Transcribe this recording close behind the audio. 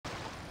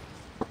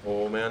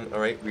Oh man,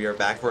 alright, we are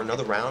back for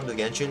another round of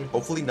Genshin.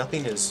 Hopefully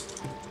nothing is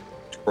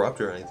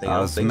corrupt or anything. I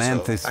don't think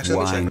so. Actually,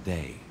 let me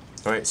check.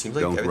 Alright, seems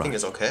like everything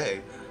is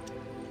okay.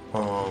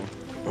 Oh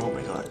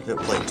my god, I've been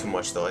playing too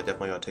much though. I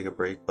definitely gotta take a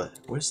break, but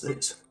what is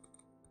this?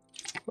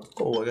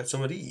 Oh, I got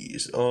some of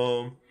these.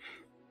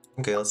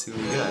 Okay, let's see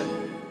what we got.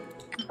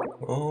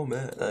 Oh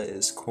man, that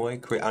is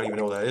quite great. I don't even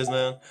know what that is,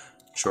 man.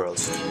 Sure, I'll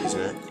just keep using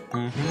it.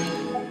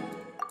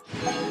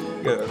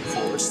 Yeah,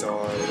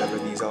 4-star, whatever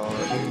these are.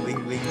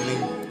 Bling, bling, bling,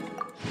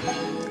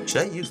 bling.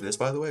 Should I use this,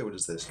 by the way? What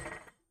is this?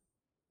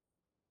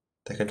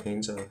 That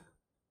contains a...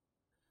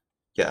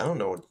 Yeah, I don't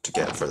know what to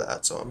get for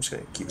that, so I'm just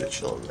gonna keep it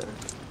chilling there.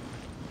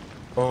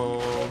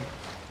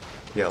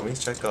 Yeah, let me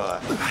check, so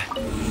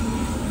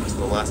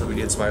the last time we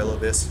did Spiral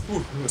Abyss. Ooh,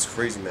 it was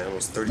crazy, man. It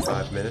was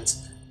 35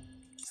 minutes.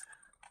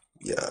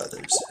 Yeah,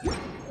 there's...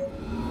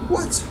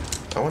 What?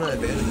 I want to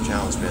abandon the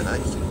challenge, man.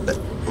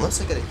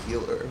 Unless I get a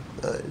healer,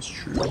 that is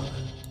true.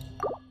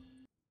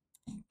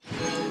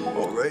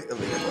 Alright, let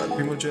me get my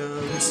Primo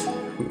Gems.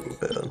 Ooh,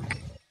 man.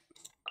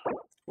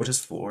 What is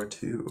floor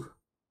 2?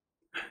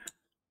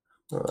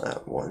 Oh,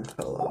 that one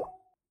fellow.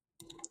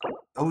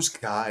 Those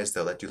guys,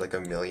 though, that do like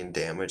 1,000,000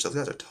 damage, those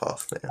guys are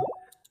tough, man.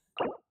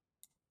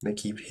 They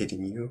keep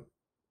hitting you.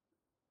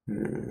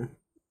 I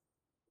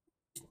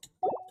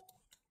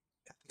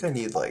think I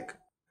need, like...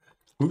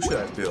 Who should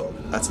I build?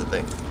 That's the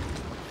thing.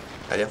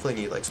 I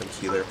definitely need, like, some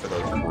healer for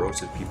those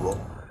corrosive people.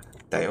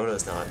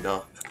 Diona's not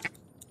enough.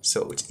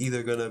 So it's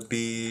either gonna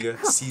be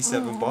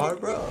C7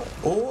 Barbara,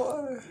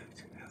 or...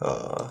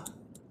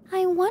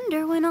 I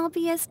wonder when I'll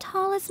be as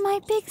tall as my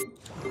big...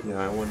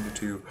 Yeah, I wonder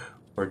too.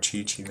 Or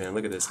Chi-Chi, man.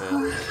 Look at this,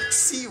 man.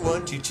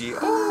 C1 Chi-Chi.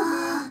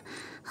 Oh,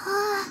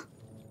 man.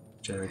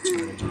 Generic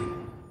strategy.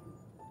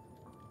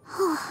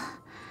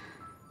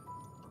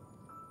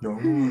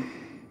 Normal.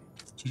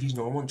 Chi-Chi's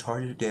normal and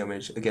target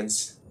damage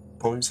against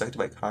opponents affected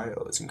by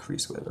Kaio is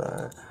increased with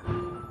that.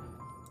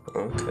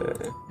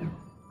 Okay.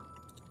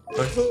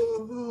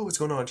 Oh, what's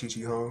going on,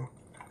 Chi-Chi, huh?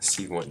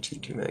 C1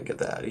 Chi-Chi, man. Get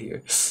that out of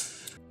here.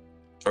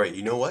 Alright,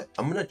 you know what?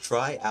 I'm gonna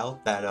try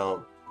out that,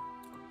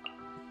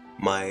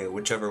 my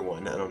whichever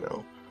one, I don't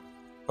know.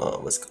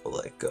 Let's go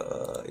like,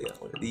 yeah,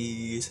 one of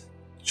these.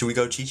 Should we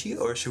go Chi-Chi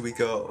or should we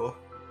go...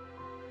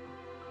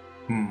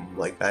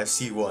 like I have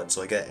C1,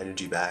 so I get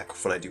energy back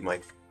when I do my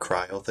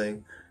cryo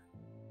thing.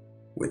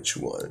 Which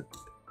one?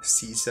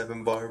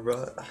 C7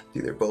 Barbara?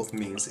 Dude, they're both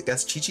means. I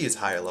guess Chi-Chi is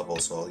higher level,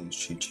 so I'll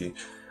use Chi-Chi.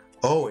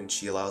 Oh, and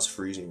she allows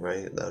freezing,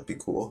 right? That would be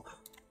cool.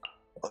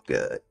 I'll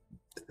get...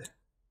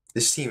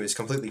 This team is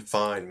completely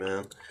fine,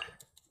 man.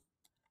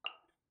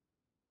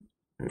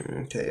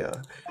 Okay,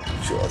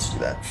 sure, let's do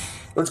that.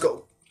 Let's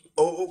go.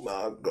 Oh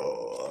my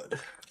god.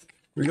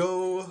 Here we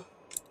go.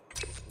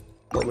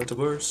 Elemental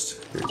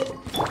burst. Here we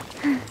go.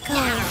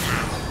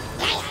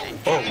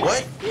 Oh,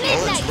 what?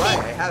 Oh, that's right.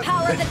 I have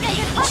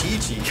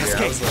Chi-Chi here.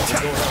 I was like,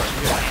 what's going on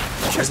here?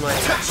 Here's my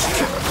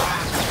shield.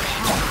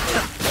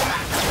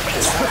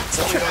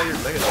 Tell me all your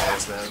Mega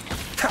Dolls, man.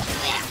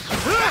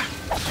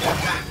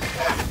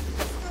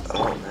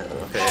 Oh, man,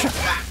 okay.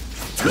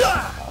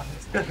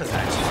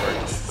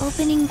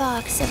 Opening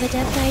box of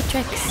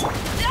Adepti-Trix.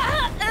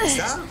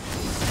 Stop!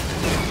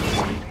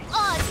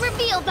 Odds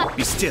reveal the...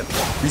 Be still.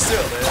 Be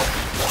still, man.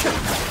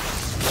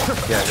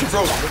 Yeah, you're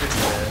frozen. Look at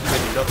you, man. You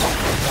can't do nothing.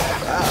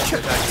 Ah,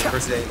 good time to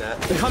first day in that.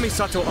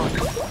 Kamisato on.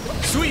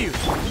 Suiyu.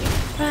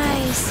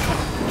 Rise.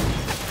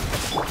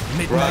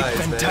 Midnight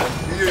Venta.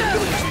 You're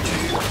killing Chi-Chi.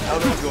 I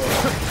don't know what's going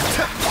on.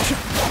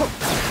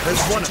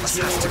 There's one of us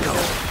has to go.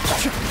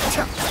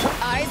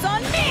 Eyes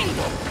on me!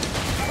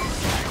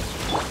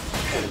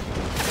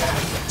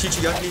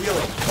 Chi-Chi, you have to be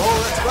healing. Oh,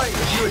 that's right.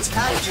 If you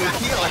attack, you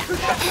heal. I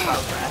forgot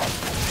about that.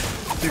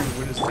 Dude,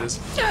 what is this?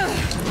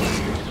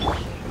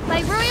 By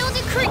royal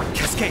decree.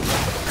 Cascade.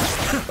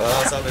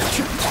 Stop it.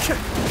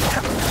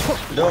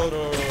 No.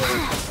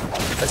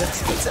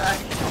 Attack.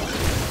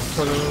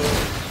 Oh, no.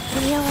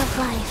 Wheel of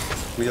life.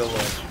 Wheel of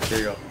life. Here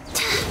you go.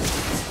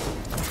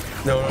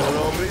 No, I'm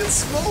gonna get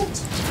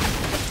smoked.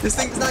 This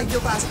thing's not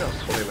heal fast enough.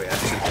 Oh, wait,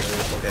 actually,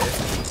 okay.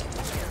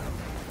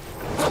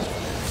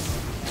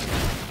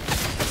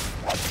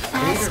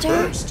 Faster?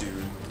 Burst,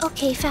 dude.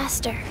 Okay,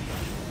 faster.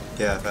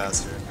 Yeah,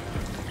 faster.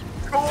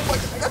 Oh my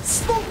god, I got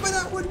smoked by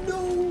that one,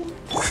 no!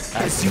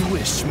 As you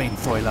wish, main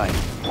Fräulein.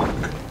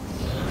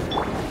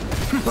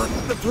 But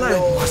the plan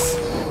was...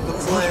 The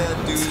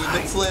plan, dude.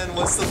 The plan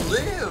was to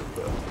live!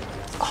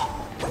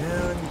 Oh,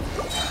 man.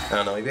 I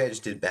don't know, maybe I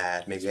just did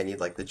bad. Maybe I need,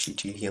 like, the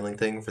Chi-Chi healing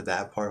thing for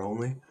that part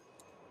only.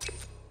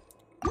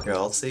 Here,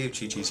 I'll save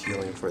Chi-Chi's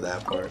healing for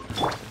that part.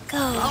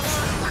 Go.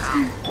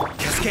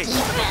 Cascade. Go.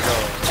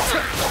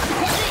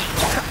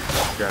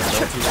 Grab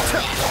melty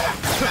now.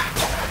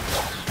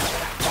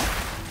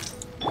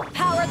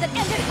 Power that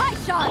ended my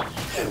shot!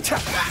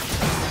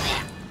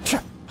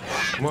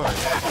 Come on.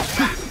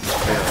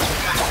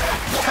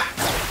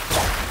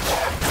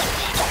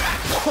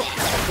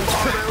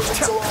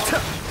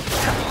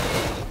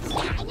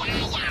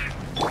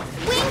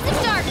 Wings of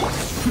darkness.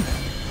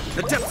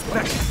 The depth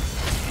back.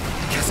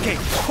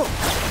 Cascade.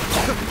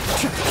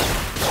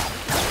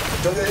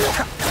 Don't get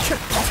hit.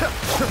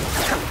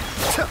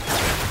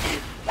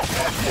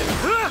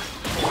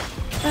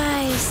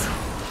 Rise.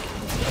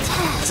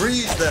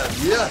 Freeze them,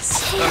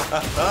 yes!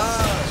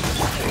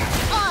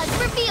 Oz,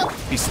 reveal.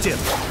 Be still.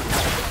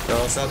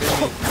 No, stop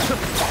hitting me.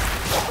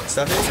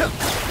 Stop hitting me.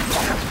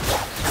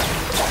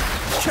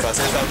 If I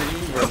say stop hitting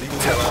you, we're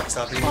legally allowed to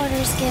stop hitting you.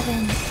 Orders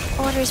given.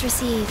 Orders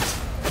received.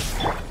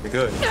 You're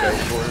good. Okay,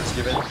 orders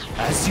given.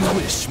 As you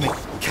wish, me.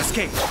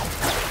 Cascade.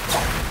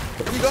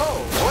 Where you go?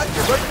 What?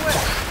 You're running away.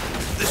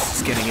 This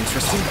is getting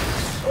interesting.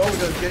 Oh,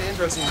 it's getting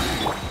interesting.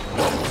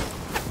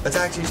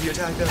 Attack, Gigi,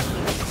 attack them.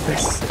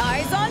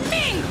 Eyes on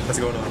me! What's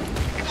going on?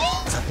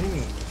 Stop hitting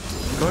me.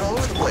 You're going all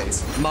over the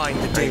place. Mind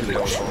the I don't even know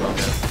what's deluge. going on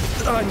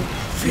now. I'm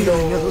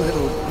feeling a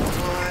little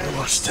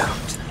washed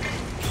out.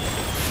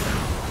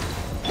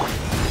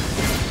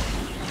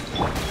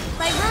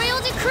 By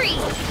royal decree,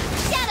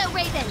 Shadow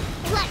Raven,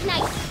 Black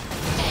Knight.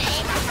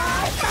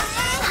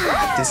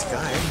 This guy,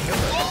 I can kill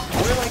him.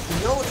 We're like,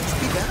 no, it's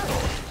be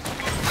battle.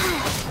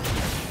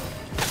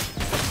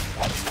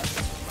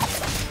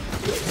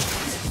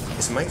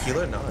 Is Mike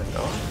healer? No, I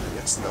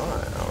guess not. I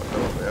don't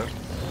know,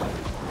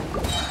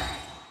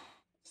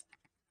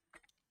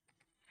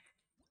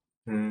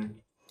 man.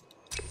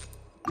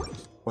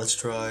 Let's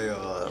try, I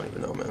don't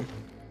even know, man.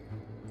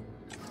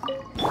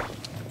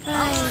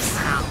 Rise.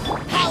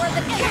 Power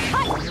the inner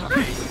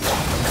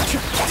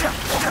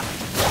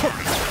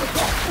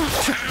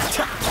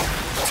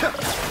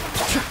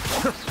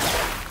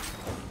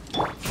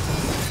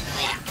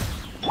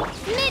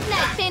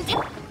Midnight Phantom.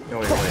 No,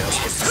 wait, I was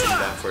supposed to see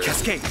that for you.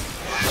 Cascade.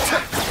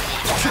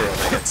 Sure, I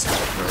get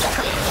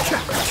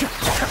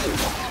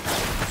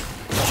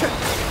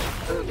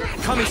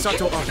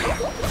Kamisato Arc.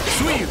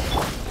 Suiyu.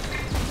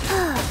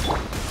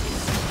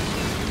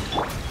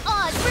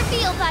 Oz,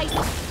 reveal thy.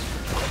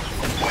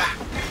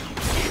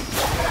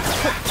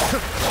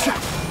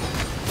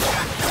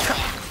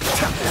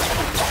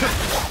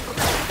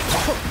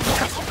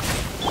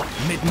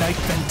 Midnight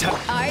Venta.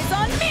 Eyes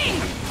on me!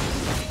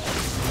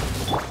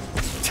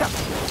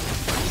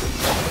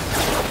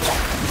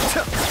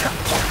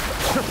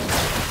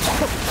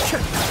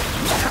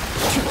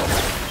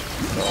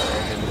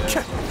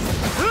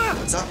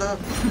 Stop now.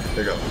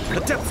 There you go.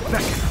 The depth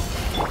back.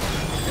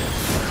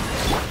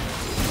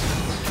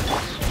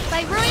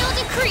 By royal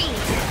decree.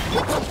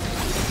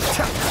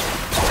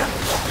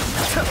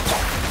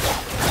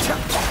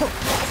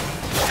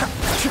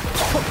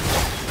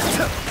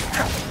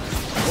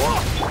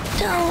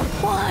 Don't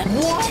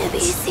want to be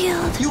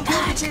sealed. You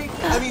killed Chi.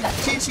 I mean,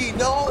 Chi.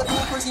 No, the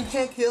one person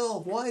can't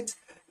kill. What?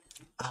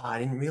 Ah, I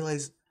didn't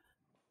realize.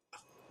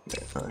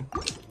 Okay, fine.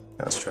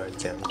 Let's try it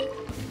again.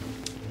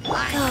 Go.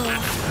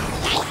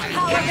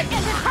 Power the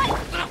inner height!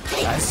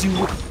 As you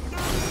wish.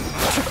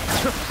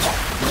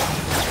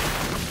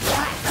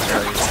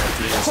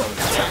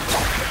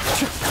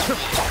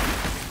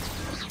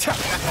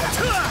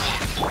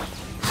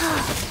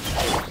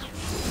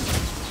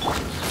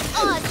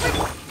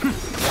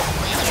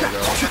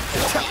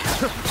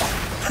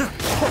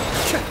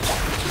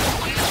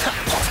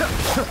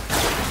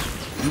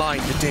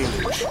 Mind the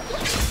deluge.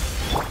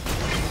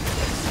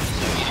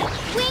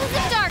 Wings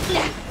of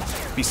darkness.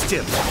 Be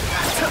still.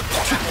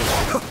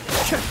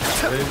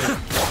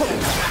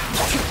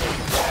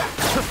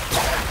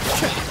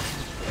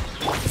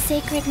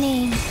 Sacred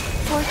name.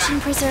 Fortune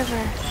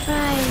preserver.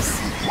 Rise.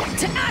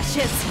 To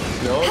ashes!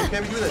 No, you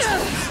can't do this.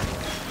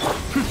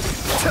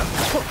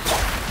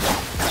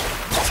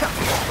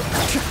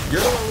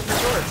 You're the one with the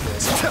cards,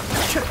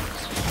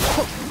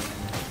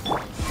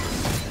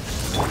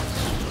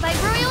 By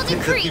royal the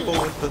decree. people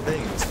with the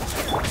things.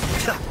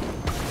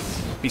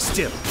 Be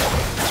still.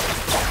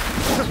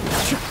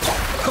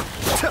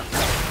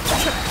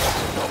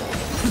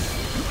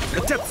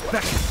 The depth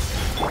back.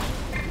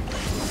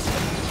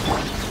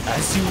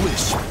 As you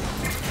wish.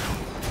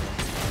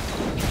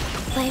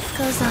 Life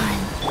goes on.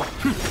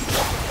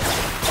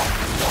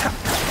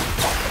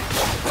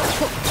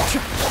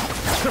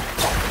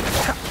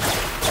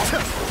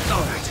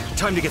 All right,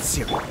 time to get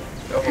serious.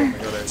 Oh my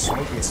god, they're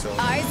smoking still.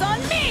 Eyes on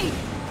me!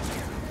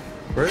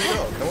 Where'd it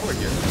go? Come over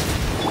here.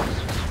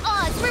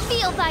 Oz,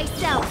 reveal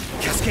thyself.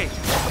 Cascade.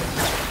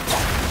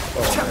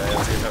 Oh man,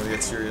 it's time to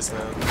get serious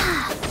now.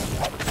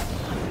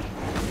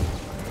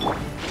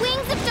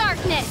 Wings of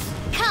darkness.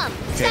 Come,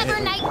 sever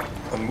night.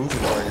 I'm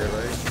moving while you're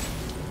right.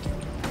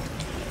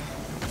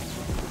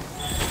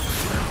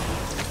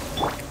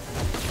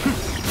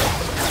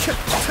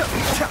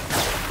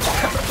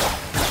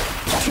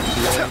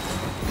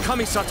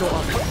 Kamisato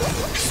Arc.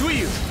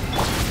 Suiyu.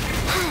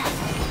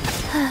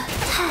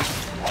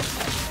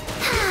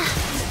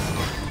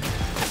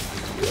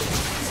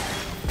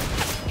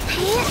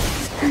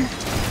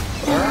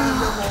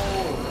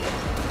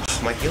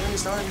 My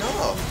healing's not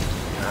enough.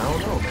 I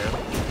don't know, man.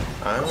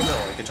 I don't know.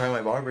 I could try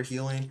my barber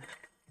healing.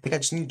 I think I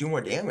just need to do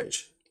more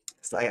damage.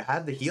 So I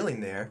had the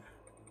healing there,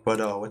 but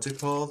what's it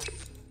called?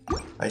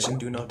 I shouldn't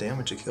do enough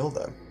damage to kill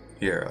them.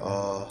 Here,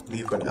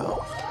 leave for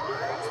now.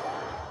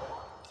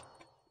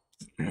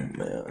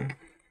 Man.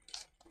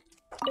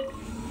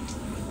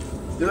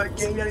 Did I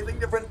gain anything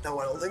different? No,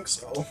 I don't think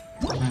so.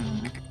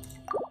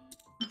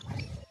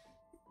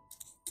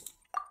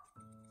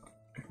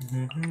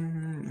 Let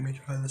me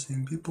try the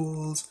same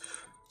peoples.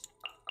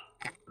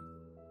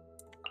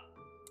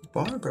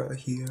 Barbara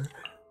here.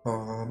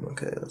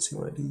 Okay, let's see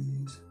one of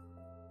these.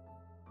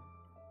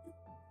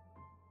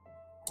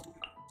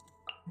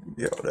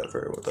 Yeah,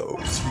 whatever with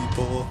those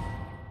people.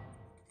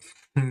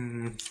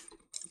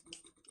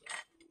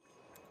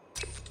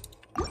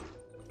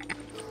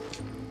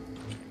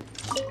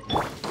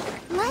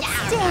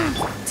 Let's dance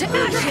to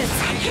ashes!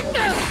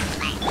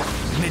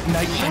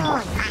 Midnight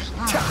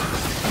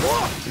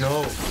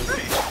No.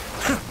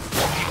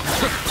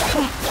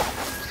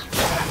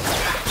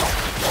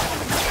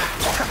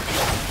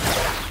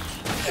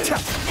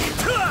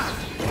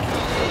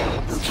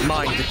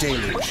 Mind the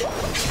deluge.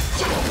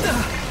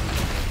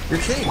 You're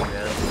kidding me,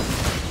 man.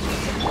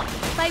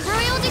 by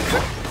royal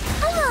decree.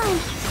 Come on,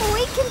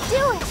 we can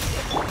do it.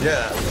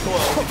 Yeah, come on.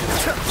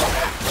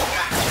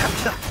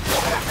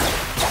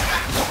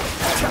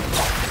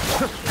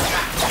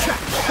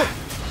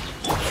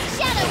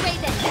 Shadow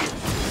Raven.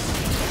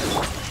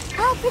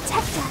 I'll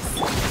protect us.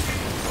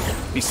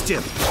 Be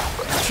still.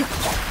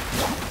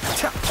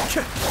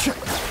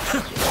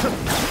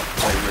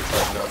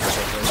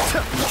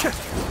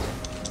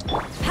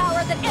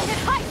 Power that ended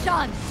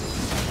Haishan!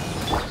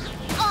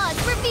 Oz,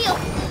 reveal.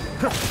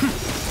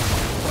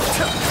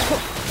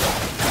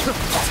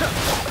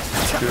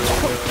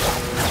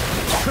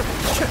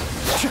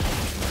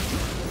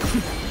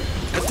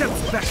 Attempt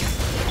back.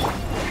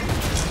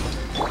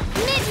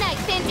 Midnight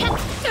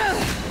fantastic.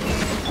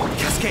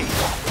 Cascade.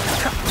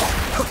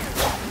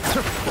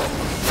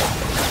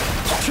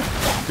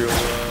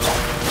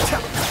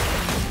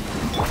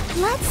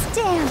 Let's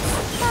dance.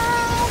 La,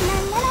 la,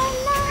 la,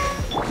 la,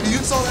 la. You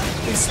saw that?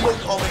 They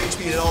smoked all my HP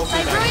and it all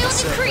By royal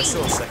decree.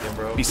 Still a second,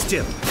 bro. Be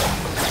still.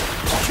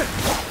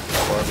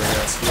 Barbara,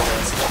 yes,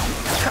 yes.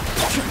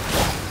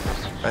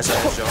 Nice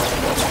ass, John.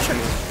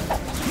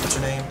 What's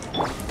your name?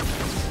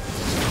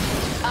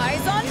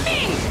 Eyes on me!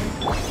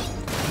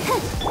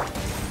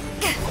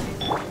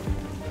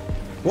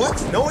 What?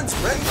 No one's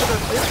ready for the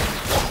thing.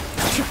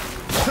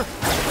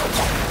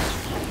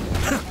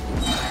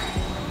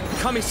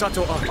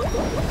 Kamisato Art.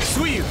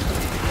 Suiyu.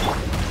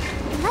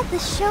 Let the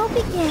show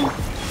begin.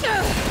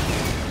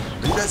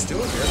 What are you guys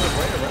doing? You guys are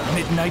playing around.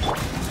 Midnight.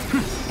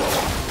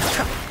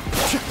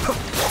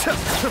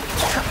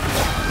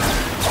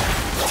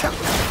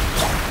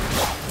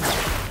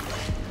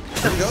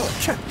 Here we go.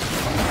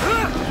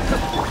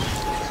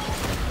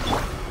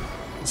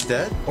 It's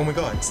dead? Oh my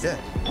god, it's dead.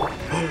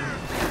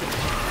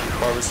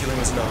 Barbara's healing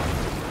was enough.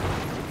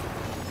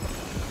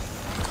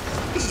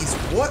 Please,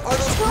 what are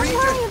those Don't creatures?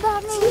 worry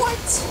about me.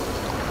 What?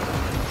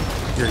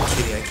 You're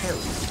kidding, I can't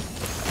leave.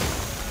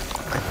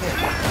 I can't.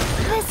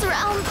 This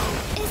realm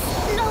is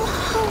no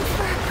home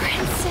for a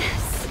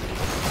princess.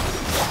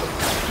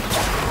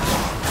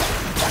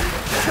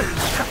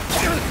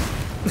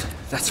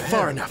 That's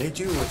far enough. They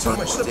do with so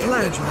much the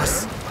damage.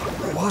 was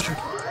watered.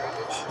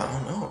 I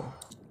don't know.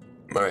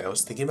 Alright, I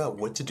was thinking about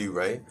what to do,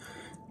 right?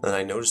 And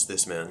I noticed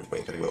this, man.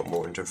 Wait, gotta go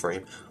more into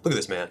frame. Look at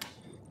this, man.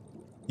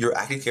 Your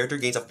active character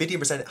gains a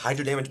 15%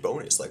 hydro damage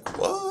bonus. Like,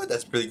 what?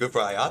 That's pretty good for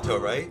Ayato,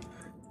 right?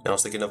 And I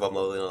was thinking of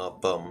leveling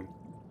up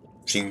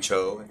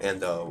Xingqiu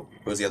and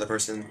what was the other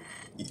person?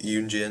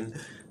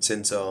 Yunjin.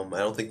 Since I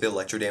don't think the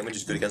electro damage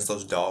is good against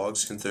those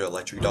dogs, since they're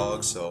electric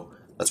dogs, so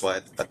that's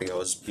why I think I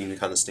was being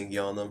kind of stinky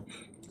on them.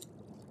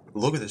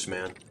 Look at this,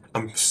 man.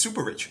 I'm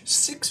super rich.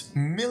 6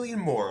 million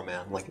more,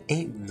 man. Like,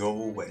 ain't no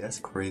way. That's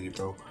crazy,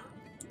 bro.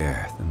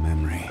 Yeah, the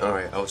memory.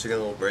 Alright, I was taking a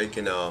little break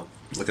and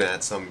looking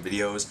at some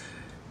videos.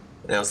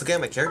 And I was looking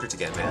at my characters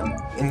again, man.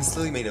 And this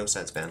literally made no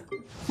sense, man.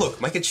 Look,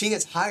 my Kachin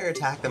has higher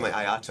attack than my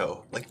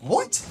Ayato. Like,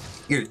 what?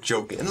 You're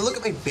joking. And then look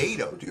at my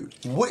Beidou, dude.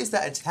 What is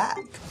that attack?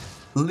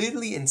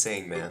 Literally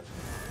insane, man.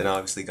 Then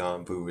obviously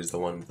Ganbu is the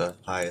one with the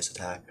highest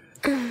attack.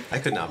 I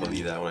could not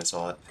believe that when I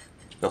saw it.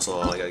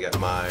 Also, I gotta get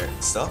my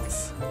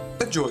stuff.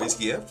 A Joy's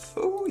gift.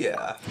 Oh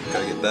yeah.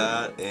 Gotta get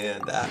that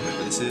and that.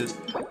 Whatever this is.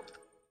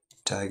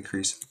 Tag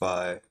increased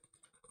by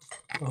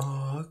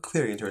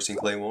very interesting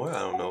claymore. I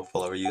don't know if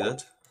I'll ever use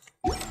it.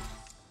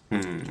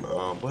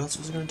 What else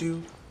was I gonna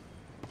do?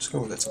 Just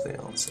gonna look at something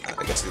else.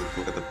 I guess I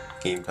could look at the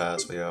game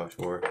pass, but yeah,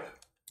 sure.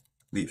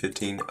 Elite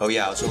 15. Oh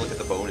yeah, I was gonna look at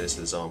the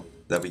bonuses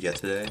that we get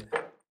today.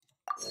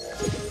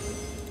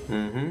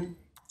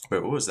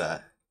 Wait, what was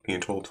that?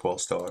 Being told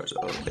 12 stars.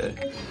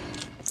 Okay.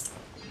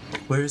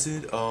 Where is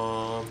it?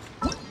 No,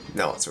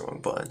 it's the wrong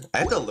button. I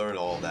have to learn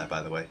all of that,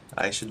 by the way.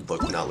 I should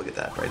not look at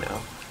that right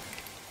now.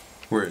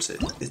 Where is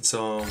it? It's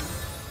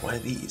one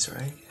of these,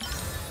 right?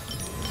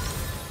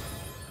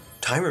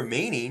 Time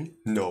remaining?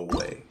 No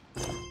way.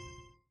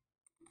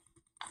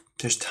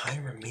 There's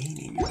time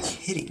remaining. You're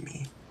kidding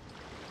me.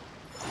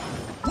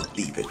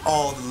 Leave it.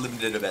 All the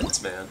limited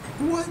events, man.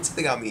 What?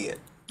 They got me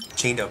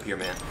chained up here,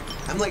 man.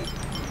 I'm like,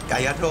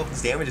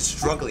 Ayaka's damage is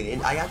struggling,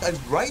 and Ayaka's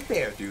right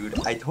there, dude.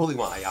 I totally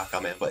want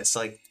Ayaka, man, but it's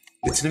like,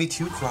 it's gonna be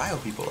 2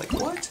 cryo people. Like,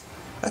 what?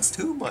 That's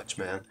too much,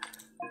 man.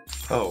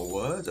 Oh,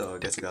 what? Oh, I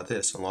guess I got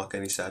this. Unlock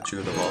any statue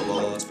of the blah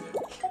blah.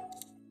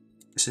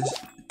 This is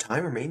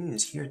time remaining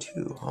is here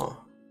too, huh?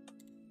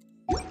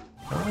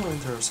 Oh,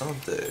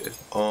 interessante.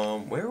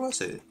 Where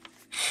was it?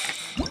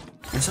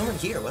 There's someone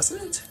here,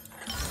 wasn't it?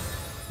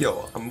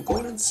 Yo, I'm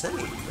going insane,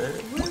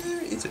 man.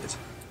 Where is it?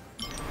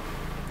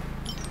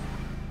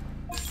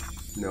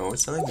 No,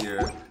 it's not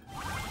here.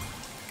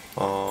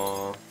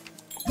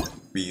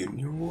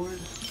 Reunion Ward?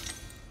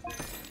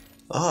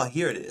 Ah,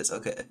 here it is,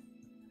 okay.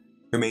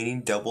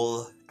 Remaining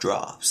double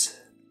drops.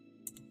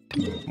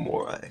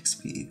 More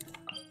XP.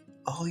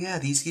 Oh yeah,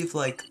 these give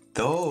like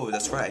those.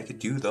 That's right, I could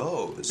do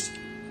those.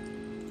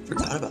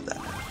 Forgot about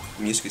that.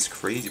 The music is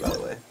crazy, by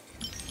the way.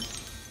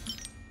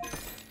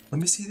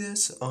 Let me see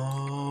this.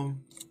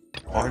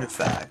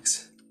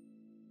 Artifacts.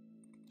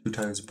 2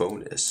 times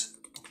bonus.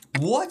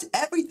 What?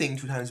 Everything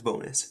 2 times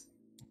bonus.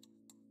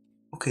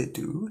 Okay,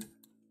 dude.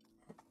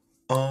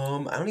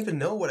 I don't even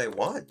know what I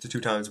want to 2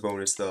 times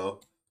bonus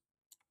though.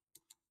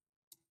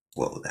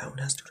 Whoa, that one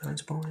has 2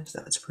 times bonus?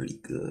 That's pretty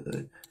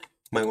good.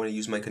 Might want to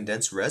use my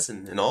condensed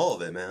resin in all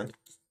of it, man.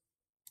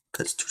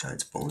 Because 2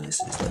 times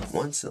bonus is like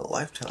once in a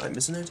lifetime,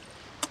 isn't it?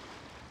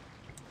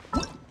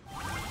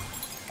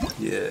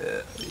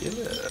 Yeah,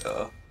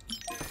 yeah.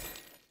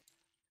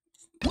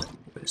 What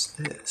is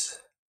this?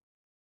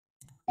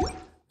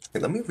 Hey,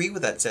 let me read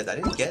what that said. I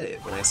didn't get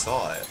it when I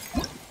saw it.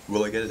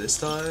 Will I get it this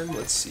time?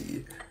 Let's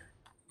see.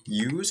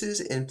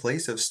 Uses in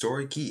place of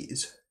story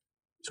keys.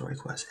 Story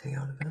quest,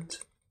 hangout events.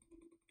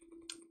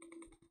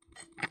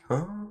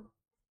 Huh?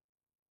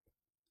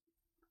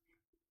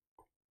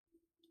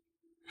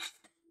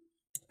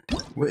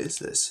 What is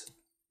this?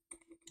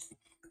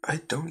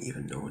 I don't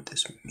even know what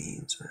this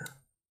means, man.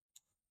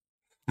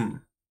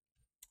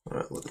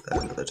 Alright, look at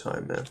that another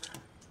time, man.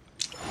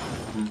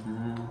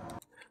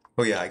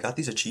 Oh yeah, I got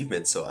these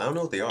achievements, so I don't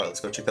know what they are. Let's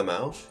go check them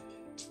out.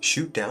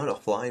 Shoot down a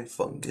flying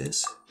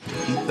fungus.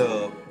 Eat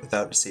the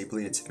without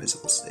disabling its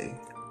invisible state.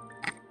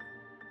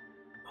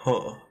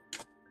 Huh.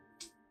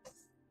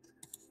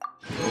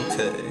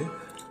 Okay.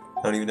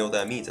 I don't even know what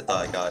that means. I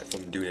thought I got it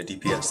from doing a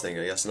DPS thing.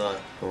 I guess not.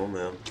 Oh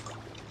man.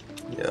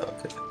 Yeah,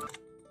 okay.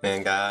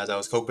 Man, guys, I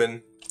was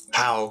hoping,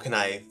 how can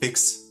I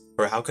fix,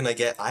 or how can I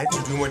get I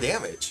to do more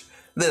damage?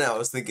 Then I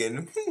was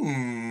thinking,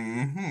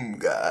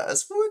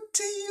 guys, what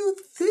do you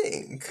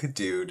think?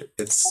 Dude,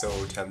 it's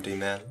so tempting,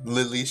 man.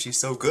 Lily, she's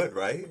so good,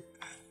 right?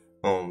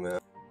 Oh, man.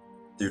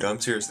 Dude, I'm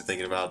seriously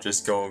thinking about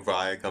just going for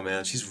Ayaka,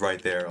 man. She's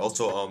right there.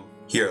 Also,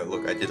 here,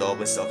 look, I did all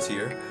my stuff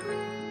here.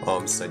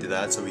 Since I did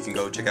that, so we can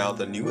go check out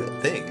the new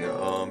thing.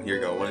 Here you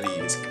go, one of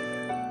these.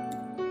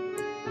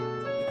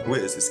 What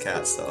is this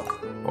cat stuff?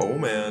 Oh,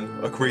 man.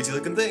 A crazy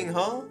looking thing,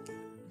 huh?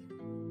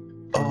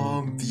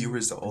 View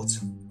results.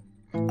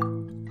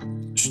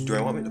 Do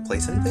I want me to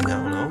place anything? I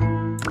don't know.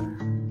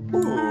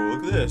 Ooh,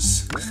 look at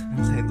this.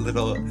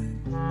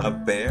 A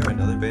bear,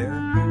 another bear.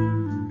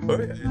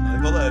 Alright, I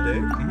call that a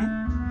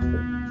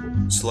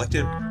day.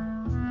 Selected.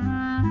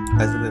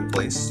 Hasn't been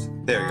placed.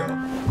 There you go.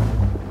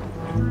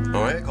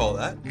 Alright, I call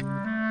that.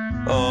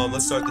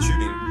 Let's start the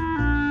shooting.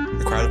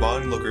 The crowd of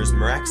onlookers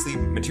miraculously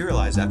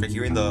materialized after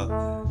hearing the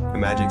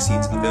magic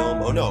scenes in the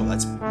film. Oh no,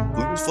 that's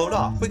balloons float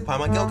off. Quick,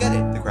 Paimon, go get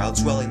it. The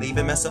crowd's swelling, they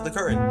even messed up the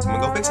curtain.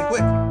 Someone go fix it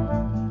quick.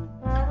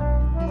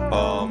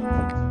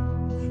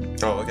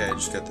 Oh, okay, I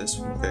just got this.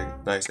 Okay,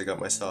 nice, I got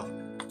my stuff.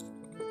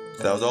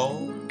 That was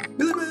all?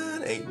 Really,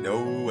 man? Ain't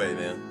no way,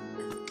 man.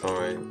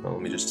 Alright, well,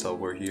 let me just tell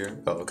we're here.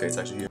 Oh, okay, it's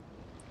actually here.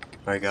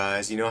 Alright,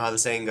 guys, you know how the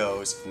saying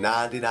goes.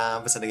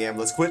 99% of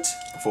gamblers quit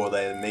before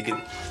they make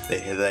it. They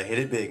hit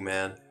it big,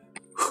 man.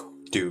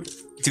 Dude,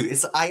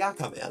 it's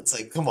Ayaka, man. It's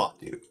like, come on,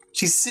 dude.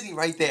 She's sitting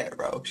right there,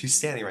 bro. She's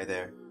standing right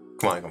there.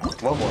 Come on.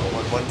 One more,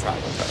 one try,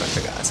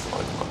 guys. Come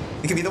on.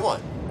 It could be the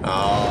one.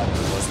 Oh,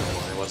 it wasn't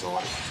the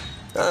one.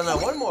 No,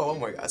 one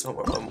more, guys. One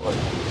more.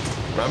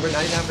 Remember,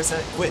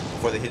 99% quit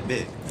before they hit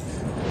big.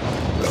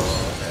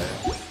 Oh,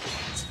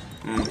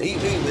 okay.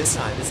 This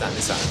time.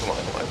 Come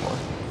on.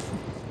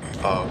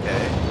 Oh,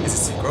 okay. Is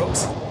it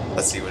Sucrose?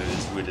 Let's see what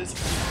it is.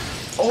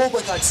 Oh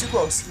my god,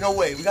 Sucrose! No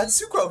way, we got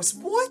Sucrose!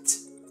 What?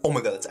 Oh my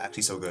god, that's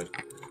actually so good.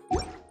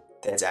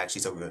 That's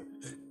actually so good.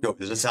 Yo,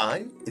 is it a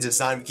sign? Is it a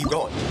sign we keep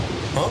going?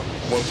 Huh?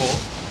 One pull?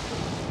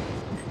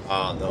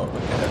 Oh, no.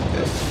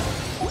 Okay.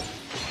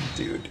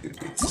 Dude,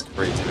 this is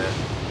crazy, man.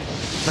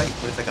 Wait,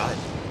 what if I got it?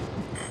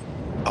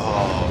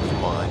 Oh,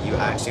 come on. You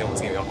actually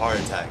almost gave me a heart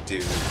attack,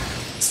 dude.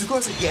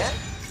 Sucrose again?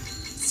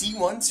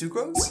 C1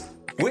 Sucrose?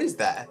 What is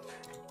that?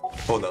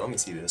 Hold on, let me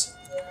see this.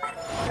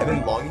 I've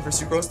been longing for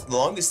Sucrose the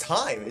longest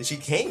time, and she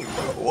came,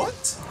 bro.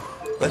 What?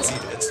 Let's see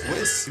this. What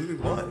is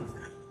C1?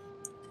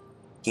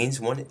 Gains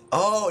 1.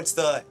 Oh, it's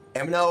the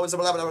MNOs,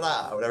 blah blah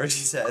blah, whatever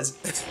she says.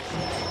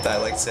 That I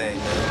like saying.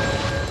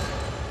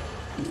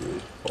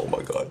 Dude, oh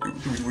my god,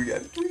 dude, do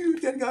it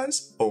again,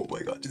 guys. Oh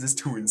my god, this is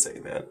too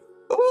insane, man.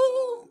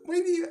 Oh,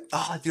 maybe. Dude,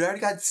 I already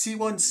got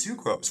C1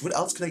 Sucrose. What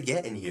else could I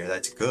get in here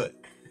that's good?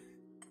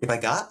 If I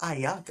got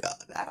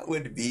Ayaka, that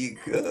would be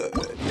good,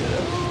 you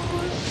know?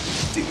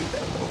 Dude,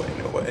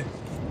 no way.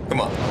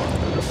 Come on.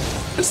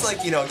 Just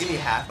like, you know, give me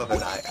half of an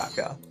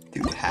Ayaka.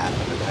 Dude, half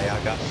of an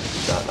Ayaka.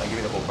 Not give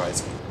me the whole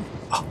price.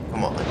 Oh,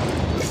 come on.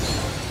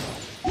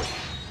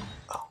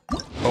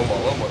 Oh,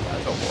 one more,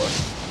 guys, one more.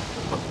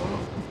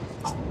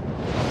 Oh.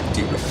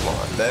 Dude, come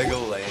on. Mega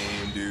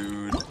lame,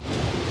 dude.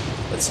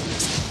 Let's see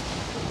this.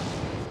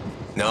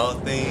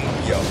 Nothing.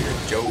 Yo, you're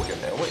joking,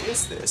 man. What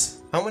is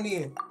this? How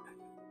many?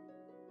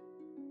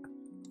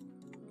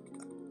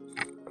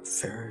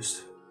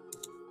 Affairs.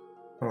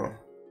 Huh.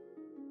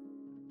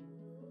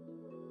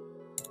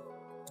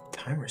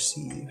 Time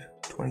receive.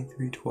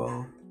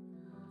 2312.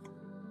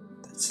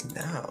 That's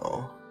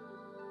now.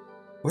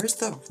 Where's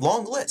the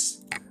long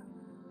list?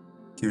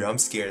 Dude, I'm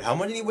scared. How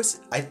many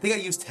wishes? I think I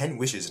used 10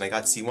 wishes and I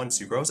got C1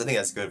 Sucrose. I think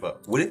that's good,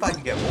 but what if I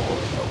can get more?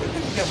 What if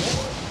I can get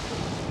more?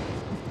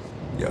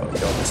 Yo,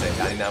 I'm saying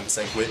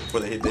 99% quit for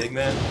the hit big,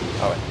 man.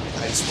 Alright,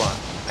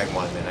 I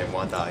want it, man. I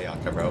want the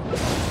Ayaka, bro.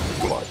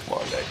 Come on,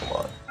 man, come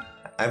on.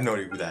 I have no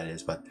idea who that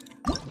is, but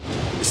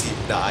you see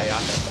the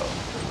Ayaka, though.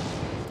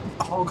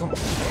 Oh, come on,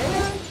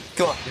 man.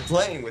 Come on, you're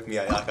playing with me,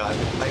 Ayaka.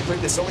 I've played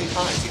this so many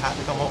times. You have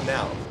to come home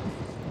now.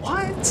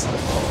 What?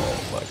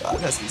 Oh my god,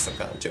 it has to be some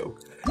kind of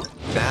joke.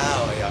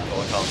 Now Ayaka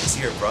will come to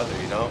see her brother,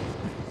 you know?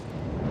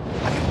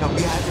 Ayaka,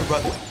 we have your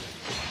brother.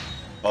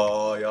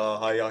 Oh yeah,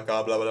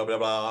 Ayaka, blah blah blah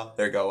blah.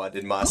 There you go, I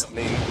did my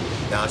something.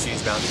 Now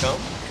she's bound to come.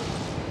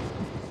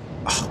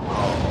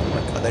 Oh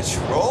my god, that's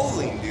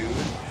trolling, dude.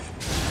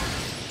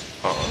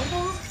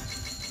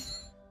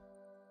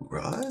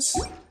 Russ?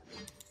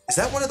 Is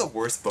that one of the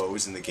worst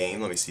bows in the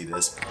game? Let me see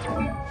this.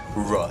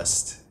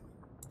 Rust.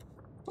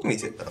 Let me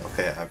see.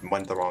 Okay, I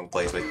went the wrong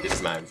place, but it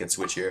doesn't matter. We can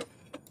switch here.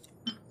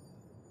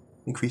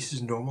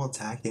 Increases normal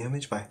attack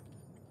damage by...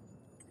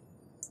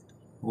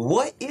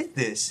 What is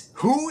this?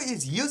 Who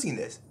is using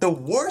this? The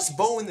worst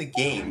bow in the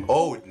game.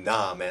 Oh,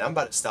 nah, man. I'm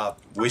about to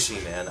stop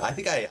wishing, man. I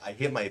think I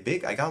hit my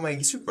big... I got my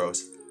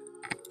Sucrose.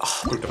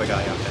 Oh, look at my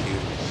guy out there, dude.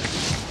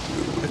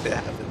 Dude, what if it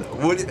happened, though?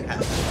 What if it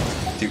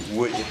happened? Dude,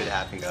 what if it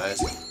happened, guys?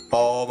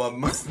 Oh,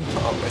 my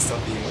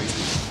stuff being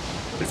wasted.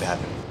 What if it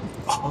happened?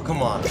 Oh,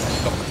 come on.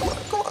 Come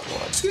on.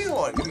 Just give me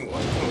one.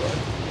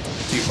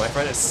 Dude, my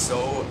friend is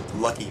so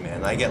lucky,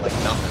 man. I get, like,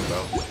 nothing,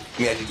 bro. I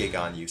mean, I did get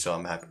Ganyu, so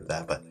I'm happy with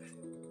that, but...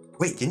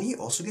 Wait, didn't he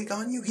also get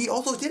Ganyu? He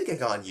also did get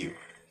Ganyu.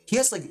 He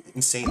has, like,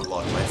 insane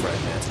luck, my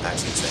friend, man. It's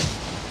actually insane.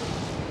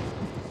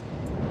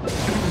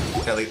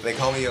 Now, they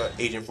call me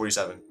Agent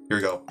 47. Here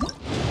we go.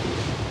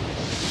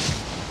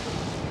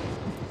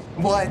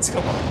 What?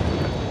 Come on.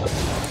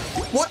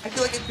 What? I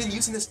feel like I've been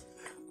using this.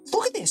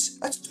 Look at this.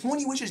 That's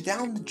 20 wishes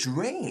down the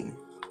drain.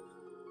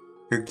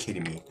 You're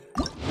kidding me.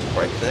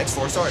 Alright, the next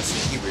 4-star is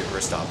sneaky. We're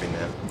stopping,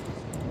 man.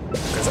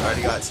 Because I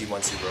already got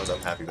C1 Sucrose.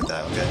 I'm happy with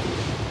that, okay?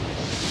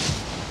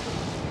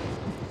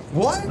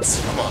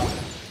 What? Come on.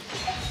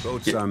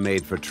 Boats are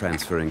made for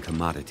transferring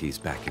commodities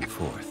back and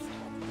forth.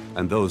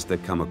 And those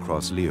that come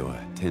across Liyue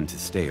tend to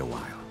stay a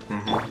while.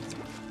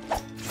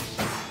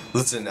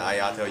 Listen,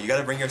 Ayato, you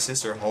gotta bring your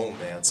sister home,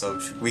 man, so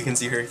we can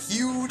see her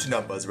huge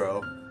numbers,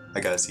 bro. I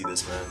gotta see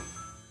this, man.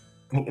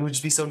 I mean, it would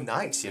just be so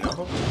nice, you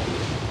know?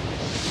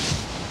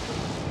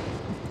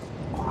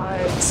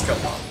 What?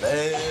 Come on,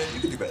 man. You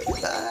can do better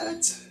than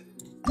that.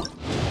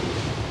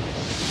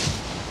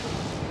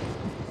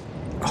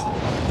 Oh,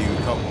 dude,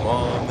 come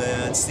on,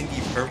 man.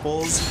 Stinky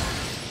purples.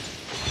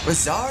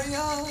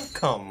 Rosaria?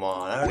 Come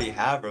on, I already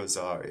have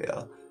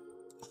Rosaria.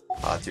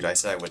 Dude, I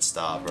said I would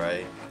stop,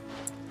 right?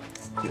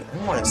 Dude, I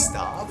don't want to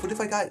stop. What if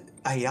I got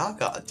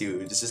Ayaka?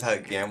 Dude, this is how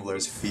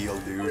gamblers feel,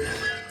 dude.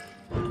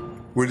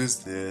 What is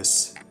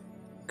this?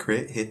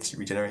 Crit hits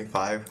regenerate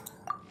 5.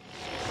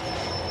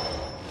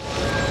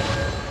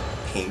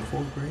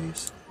 Painful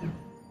grace? I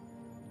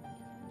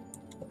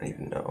don't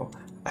even know.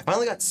 I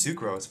finally got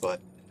Sucrose,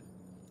 but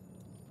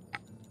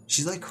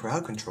she's like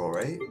crowd control,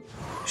 right?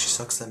 She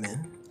sucks them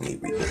in. Let me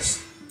read this.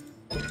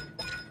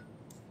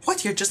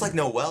 What? You're just like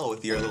Noelle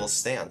with your little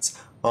stance.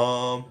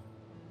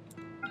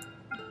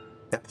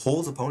 That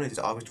pulls opponent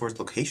to object towards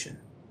location.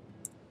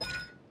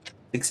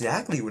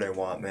 Exactly what I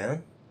want,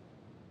 man.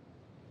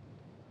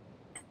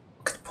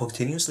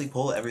 Continuously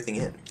pull everything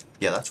in.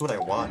 Yeah, that's what I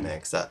want, man,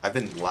 because I've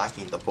been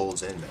lacking the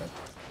pulls in, man.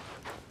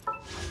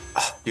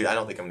 Dude, I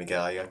don't think I'm gonna get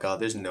Ayaka.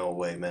 There's no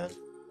way, man.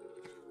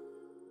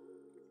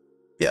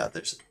 Yeah,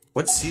 there's...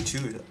 What's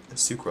C2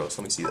 Sucrose?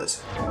 Let me see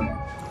this.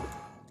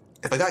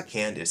 If I got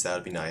Candace, that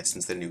would be nice,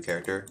 since the new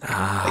character.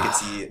 I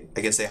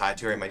can say hi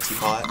to her in my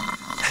teapot.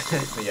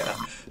 Yeah,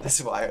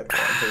 that's why I would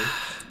want her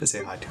to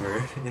say hi to her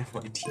in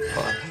my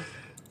teapot.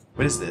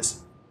 What is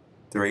this?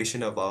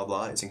 Duration of blah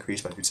blah is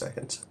increased by 2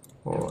 seconds.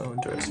 Oh,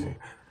 interesting.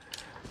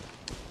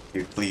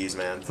 Dude, please,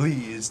 man.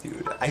 Please,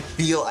 dude. I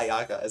feel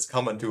Ayaka is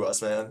coming to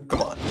us, man.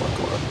 Come on. Yeah,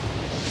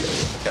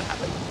 it's gonna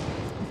happen.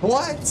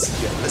 What?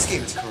 Yeah, this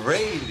game is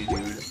crazy,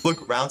 dude.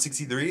 Look, round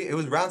 63. It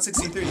was round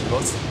 63, the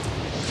most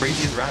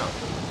craziest round.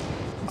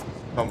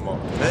 Come on,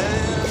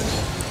 man.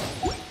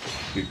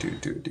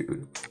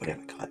 Dude. What if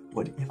I got it?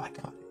 What if I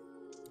got it?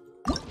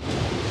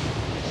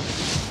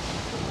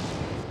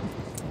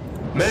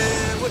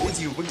 Man, what is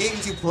you? What game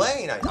is you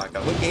playing,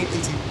 Ayaka? What game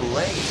is you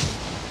playing?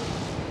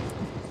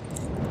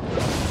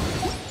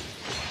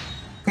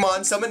 Come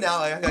on, summon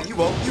now. You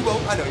won't.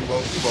 I know you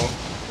won't.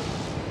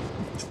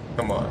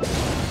 Come on.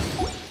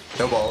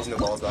 No balls,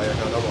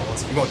 Ayaka, no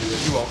balls. You won't do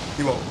it. You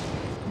won't.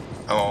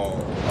 Oh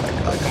my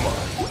god, come on.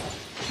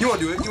 You won't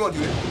do it.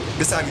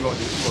 This time you won't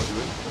do it.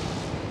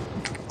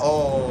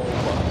 Oh my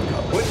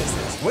god, what is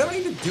this? What am I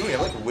even doing?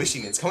 I'm like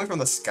wishing it's coming from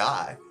the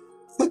sky.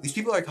 Look, these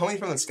people are coming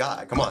from the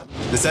sky. Come on.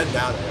 Descend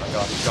down,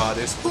 Ayaka.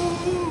 Goddess.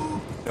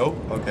 Nope.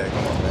 Okay,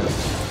 come on, man.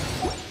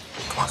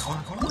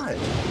 Come on.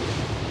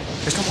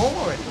 Just come home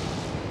already.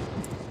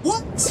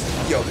 What?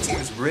 Yo, the team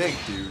is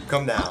rigged, dude.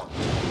 Come down.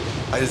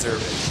 I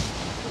deserve it.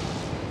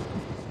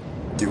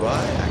 Do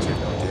I? Actually,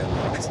 no, damn.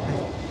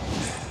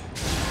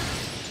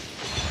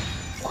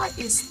 What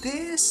is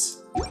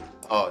this?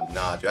 Oh,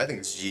 nah, dude. I think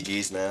it's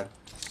GG's, man.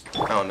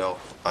 I don't know.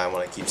 I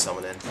want to keep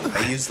summoning.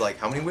 I used, like,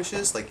 how many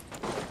wishes? Like,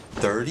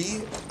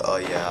 30? Oh,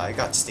 yeah. I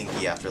got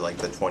stinky after, like,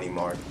 the 20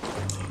 mark.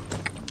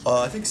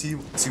 I think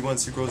C1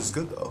 Sucrose is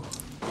good, though.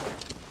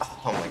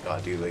 Oh my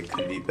god, dude, it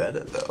could be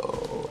better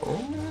though.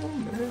 Oh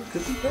man, it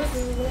could be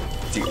better.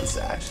 Dude, it's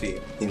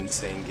actually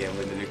insane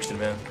gambling addiction,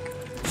 man.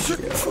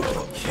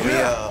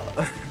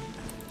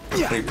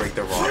 Let me break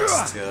the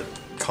rocks to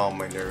calm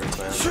my nerves,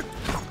 man.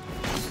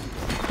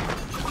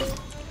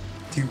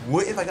 Dude,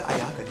 what if I got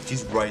Ayaka?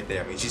 She's right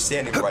there. I mean, she's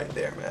standing right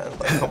there, man.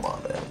 Like, come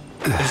on, man.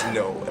 There's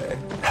no way.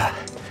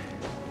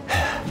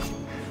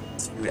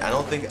 Dude, I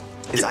don't think...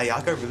 Is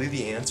Ayaka really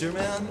the answer,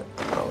 man?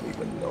 I don't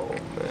even know,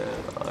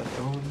 man. I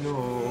don't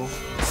know.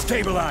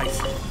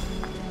 Stabilize!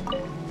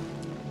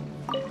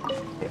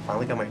 Yeah,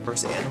 finally got my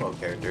first animal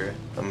character.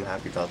 I'm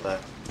happy about that.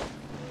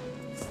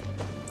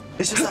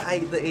 It's just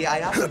that the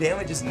Ayaka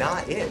damage is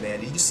not it,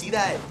 man. Did you see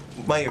that?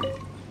 My...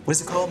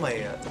 What's it called?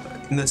 My...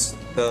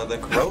 the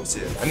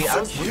corrosive. I mean, I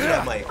was looking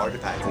at my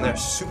artifacts, and they're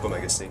super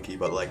mega stinky,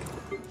 but like...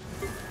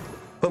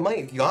 But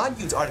my God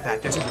used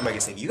artifact, they're super mega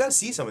stinky. You gotta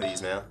see some of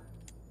these, man.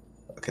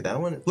 Okay, that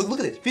one. Look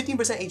at it. 15%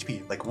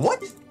 HP. Like,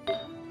 what?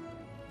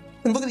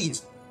 And look at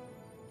these.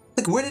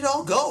 Like, where did it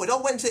all go? It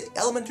all went into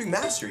elementary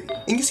mastery.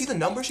 And you see the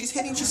number she's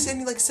hitting? She's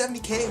hitting like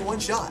 70k in one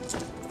shot.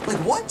 Like,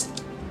 what?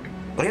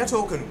 But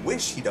Ayato can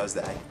wish he does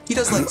that. He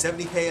does like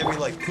 70k every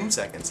like 2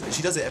 seconds. And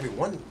she does it every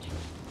one.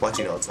 Well,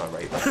 you know it's not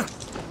right. But...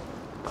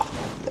 Oh,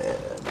 man.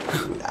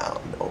 Dude, I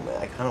don't know, man.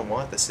 I kind of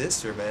want the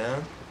sister,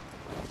 man.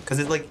 Because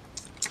it's like,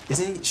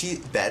 isn't she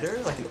better,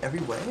 like, in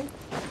every way?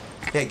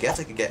 Yeah, I guess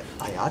I could get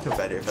Ayato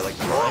better if I, like,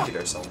 grind it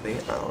or something.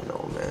 I don't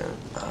know, man.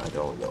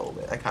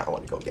 I kind of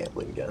want to go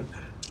gambling again.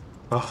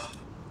 Oh.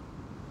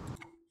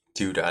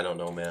 Dude, I don't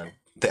know, man.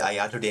 The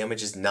Ayato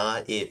damage is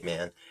not it,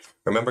 man.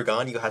 Remember,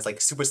 Ganyu has, like,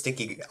 super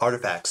stinky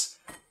artifacts.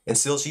 And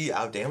still she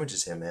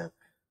out-damages him, man.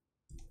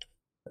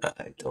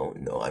 I don't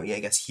know. I mean, I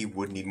guess he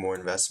would need more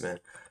investment.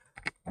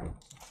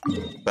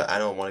 But I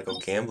don't want to go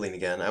gambling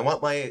again. I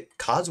want my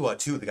Kazuha,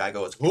 too. The guy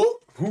goes, whoa,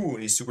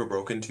 and he's super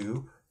broken,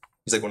 too.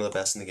 He's, like, one of the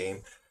best in the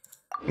game.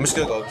 I'm just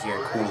gonna go up here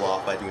and cool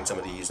off by doing some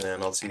of these,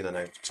 man. I'll see you in the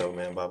next episode,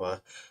 man.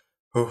 Bye-bye.